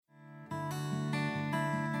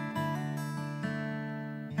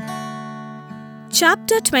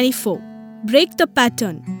Chapter 24. Break the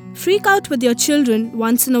pattern. Freak out with your children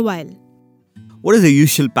once in a while. What is the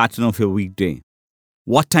usual pattern of your weekday?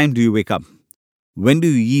 What time do you wake up? When do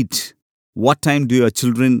you eat? What time do your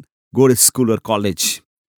children go to school or college?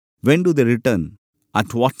 When do they return?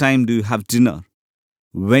 At what time do you have dinner?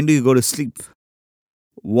 When do you go to sleep?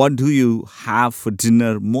 What do you have for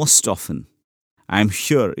dinner most often? I'm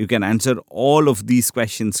sure you can answer all of these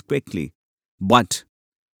questions quickly. But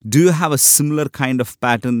do you have a similar kind of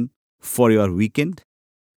pattern for your weekend?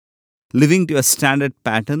 Living to a standard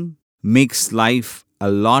pattern makes life a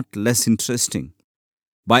lot less interesting.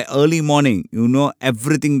 By early morning, you know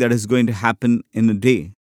everything that is going to happen in a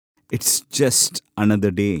day. It's just another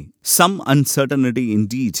day. Some uncertainty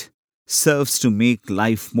indeed serves to make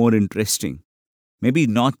life more interesting. Maybe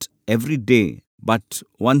not every day, but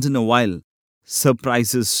once in a while,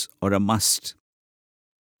 surprises are a must.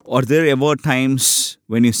 Are there ever times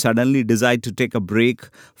when you suddenly decide to take a break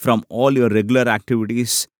from all your regular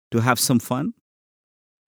activities to have some fun?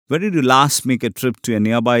 When did you last make a trip to a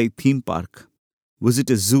nearby theme park, visit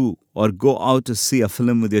a zoo, or go out to see a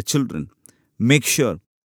film with your children? Make sure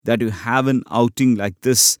that you have an outing like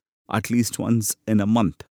this at least once in a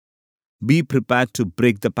month. Be prepared to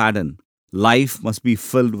break the pattern. Life must be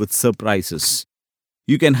filled with surprises.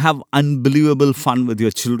 You can have unbelievable fun with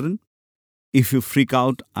your children if you freak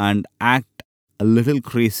out and act a little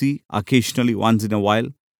crazy occasionally once in a while.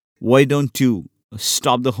 Why don't you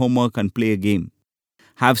stop the homework and play a game?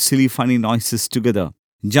 Have silly funny noises together.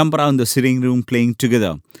 Jump around the sitting room playing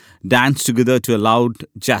together. Dance together to a loud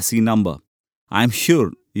jazzy number. I'm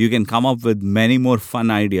sure you can come up with many more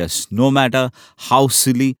fun ideas, no matter how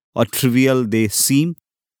silly or trivial they seem.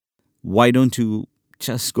 Why don't you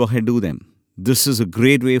just go ahead and do them? This is a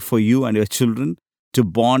great way for you and your children to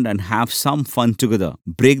bond and have some fun together.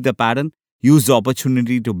 Break the pattern. Use the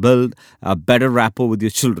opportunity to build a better rapport with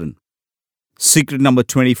your children. Secret number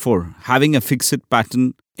 24. Having a fixed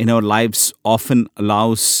pattern in our lives often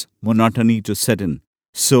allows monotony to set in.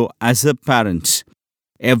 So, as a parent,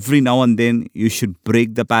 every now and then you should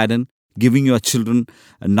break the pattern, giving your children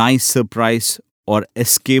a nice surprise or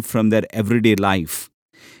escape from their everyday life.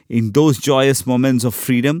 In those joyous moments of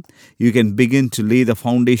freedom, you can begin to lay the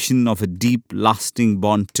foundation of a deep, lasting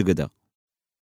bond together.